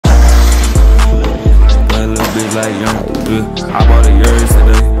bitch like young. I bought a yours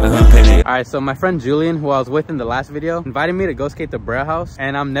today. Let her pay me. Alright, so my friend Julian, who I was with in the last video, invited me to go skate the Braillehouse,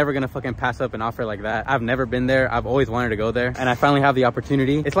 and I'm never gonna fucking pass up an offer like that. I've never been there. I've always wanted to go there, and I finally have the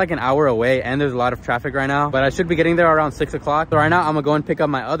opportunity. It's like an hour away, and there's a lot of traffic right now, but I should be getting there around 6 o'clock. So right now, I'm gonna go and pick up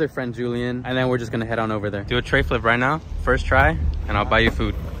my other friend Julian, and then we're just gonna head on over there. Do a tray flip right now, first try, and I'll buy you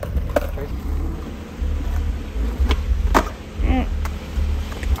food.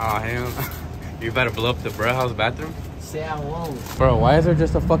 Oh, hell. You better blow up the Braillehouse bathroom? Say I won't. Bro, why is there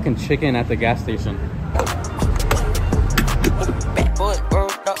just a fucking chicken at the gas station?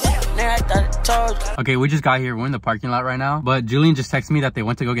 Okay, we just got here. We're in the parking lot right now, but Julian just texted me that they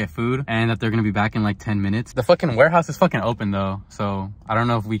went to go get food and that they're gonna be back in like 10 minutes. The fucking warehouse is fucking open though, so I don't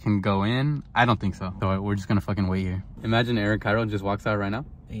know if we can go in. I don't think so. So we're just gonna fucking wait here. Imagine Eric Cairo just walks out right now.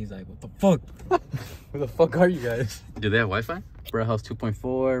 And he's like, what the fuck? Where the fuck are you guys? Do they have Wi-Fi? Braillehouse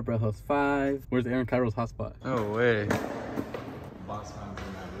 2.4, Braillehouse 5. Where's Aaron Cairo's hotspot? No way.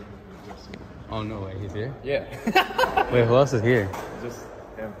 Oh, no way. He's here? Yeah. Wait, who else is here? Just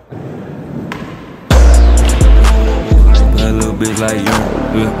him. A little bitch like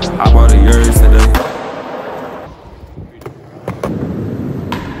young. I bought a yours today.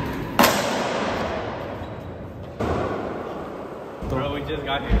 Bro, we just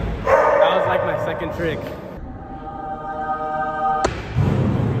got here. That was like my second trick.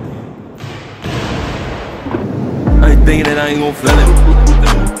 I ain't thinking that I ain't gon' feel it.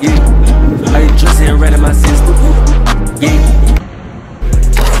 Yeah. I ain't trusting right in my system. Yeah.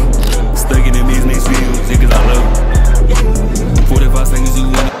 Stuck in these next fields, yeah, cause I love it. 45 seconds, you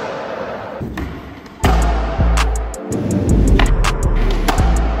win it.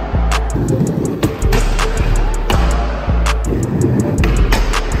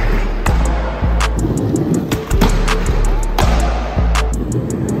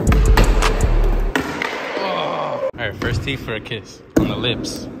 Alright, first tee for a kiss on the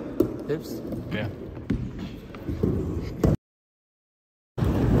lips. Lips? Yeah.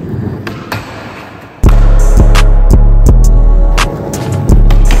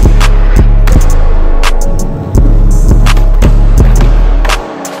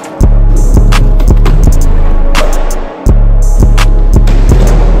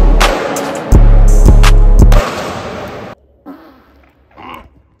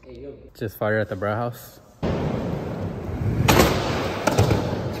 Just fired at the Braillehouse.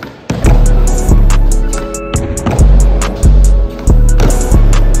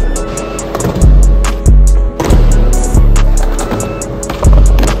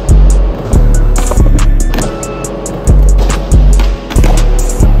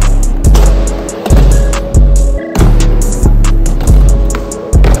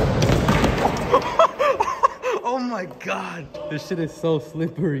 Oh my god, this shit is so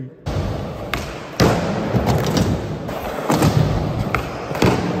slippery.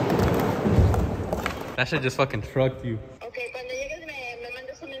 That shit just fucking trucked you. Okay, cuando llegues me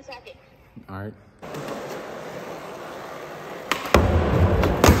mandas un mensaje. Alright.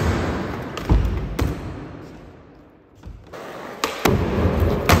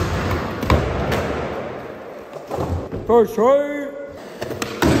 First try.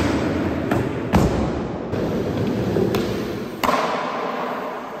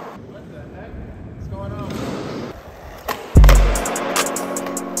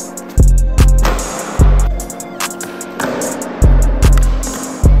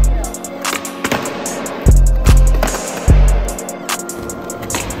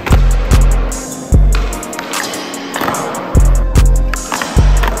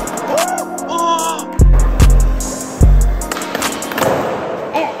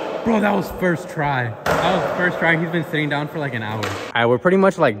 Bro, that was first try. That was first try. He's been sitting down for like an hour. All right, we're pretty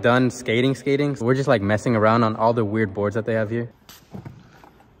much like done skating. So we're just like messing around on all the weird boards that they have here.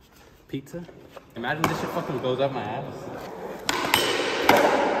 Pizza? Imagine this shit fucking goes up my ass.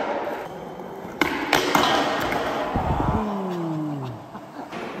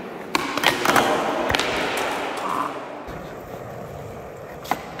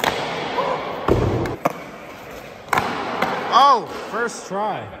 Oh, first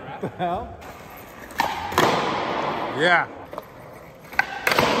try. What the hell? Yeah.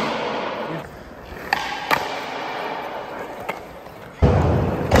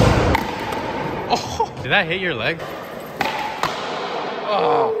 Oh, did that hit your leg?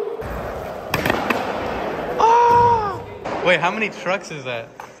 Oh. Oh. Wait, how many trucks is that?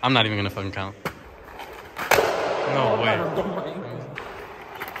 I'm not even gonna fucking count. No way.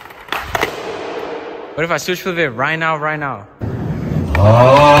 What if I switch with it right now, right now?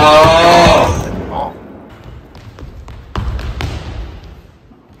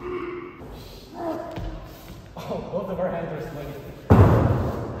 Both of our hands are sweaty.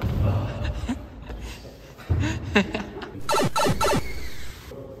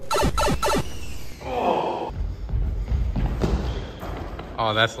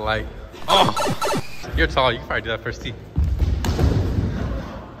 Oh, that's light. Oh, you're tall. You can probably do that first tee.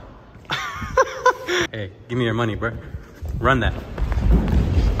 Hey, give me your money, bro. Run that.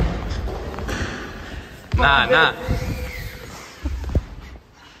 Nah.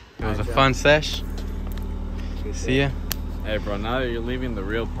 It was a fun sesh. See ya. Hey, bro, now that you're leaving, the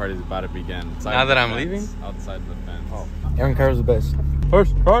real party's about to begin. Now that I'm leaving? Outside the fence. Oh. Aaron Carter's the best.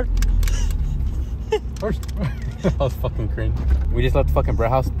 First. That was fucking cringe. We just left the fucking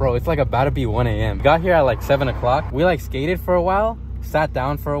Braillehouse. Bro, it's like about to be 1 a.m. Got here at like 7 o'clock. We like skated for a while, sat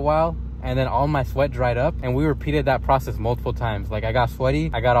down for a while, and then all my sweat dried up, and we repeated that process multiple times. Like, I got sweaty,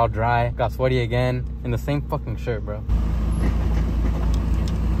 I got all dry, got sweaty again, in the same fucking shirt, bro.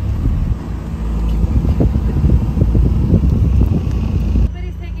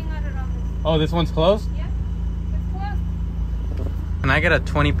 Oh, this one's closed? Yeah, it's closed. Can I get a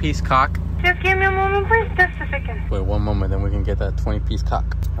 20-piece cock? Just give me a moment, please. Just a second. Wait, 1 moment, then we can get that 20-piece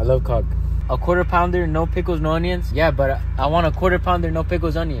cock. I love cock. A quarter pounder, no pickles, no onions? Yeah, but I want a quarter pounder, no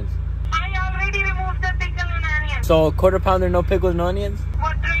pickles, onions. I already removed the pickle and onion. So a quarter pounder, no pickles, no onions?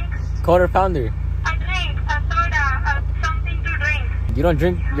 What drinks? Quarter pounder. A drink, a soda, something to drink. You don't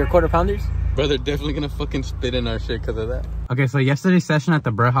drink your quarter pounders? Bro, they're definitely gonna fucking spit in our shit because of that. Okay, so yesterday's session at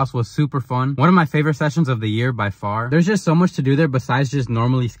the Braillehouse was super fun. One of my favorite sessions of the year by far. There's just so much to do there besides just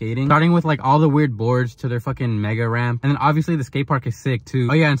normally skating. Starting with like all the weird boards to their fucking mega ramp. And then obviously the skate park is sick too.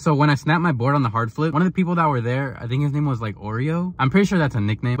 Oh yeah, and so when I snapped my board on the hard flip, one of the people that were there, I think his name was like Oreo. I'm pretty sure that's a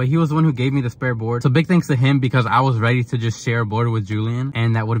nickname, but he was the one who gave me the spare board. So big thanks to him because I was ready to just share a board with Julian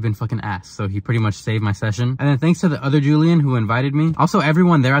and that would have been fucking ass. So he pretty much saved my session. And then thanks to the other Julian who invited me. Also,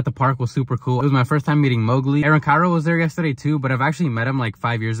 everyone there at the park was super cool. It was my first time meeting Mowgli. Aaron Cairo was there yesterday too, but I've actually met him like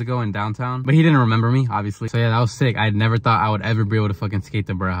 5 years ago in downtown, but he didn't remember me, obviously. So yeah, that was sick. I had never thought I would ever be able to fucking skate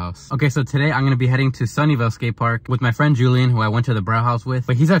the Braillehouse. Okay, so today I'm gonna be heading to Sunnyvale Skate Park with my friend Julian, who I went to the Braillehouse with,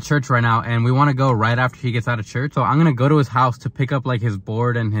 but he's at church right now and we want to go right after he gets out of church. So I'm gonna go to his house to pick up like his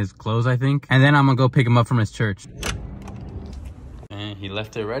board and his clothes, I think, and then I'm gonna go pick him up from his church. And he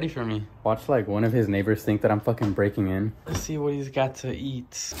left it ready for me. Watch like one of his neighbors think that I'm fucking breaking in. Let's see what he's got to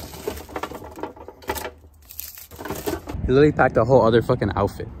eat. He literally packed a whole other fucking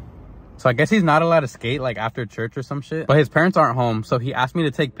outfit. So I guess he's not allowed to skate like after church or some shit. But his parents aren't home, so he asked me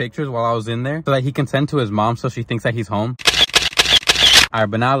to take pictures while I was in there so that he can send to his mom so she thinks that he's home. All right,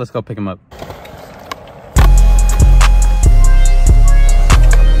 but now let's go pick him up.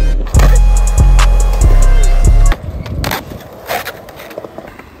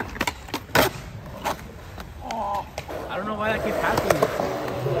 Oh, I don't know why that keeps happening.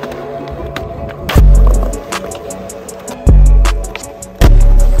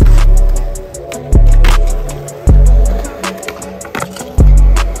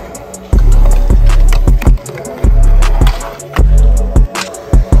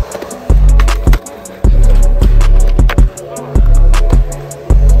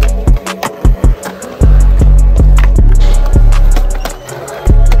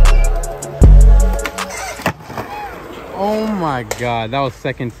 Oh my god, that was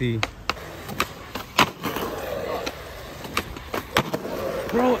second tee.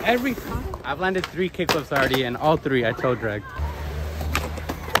 Bro, every time. I've landed 3 kickflips already and all 3 I toe dragged.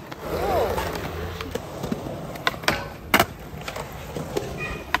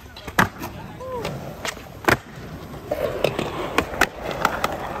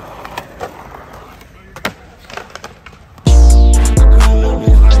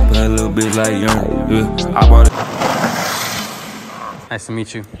 Bad little bitch like young. Yeah, I bought it. Nice to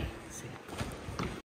meet you.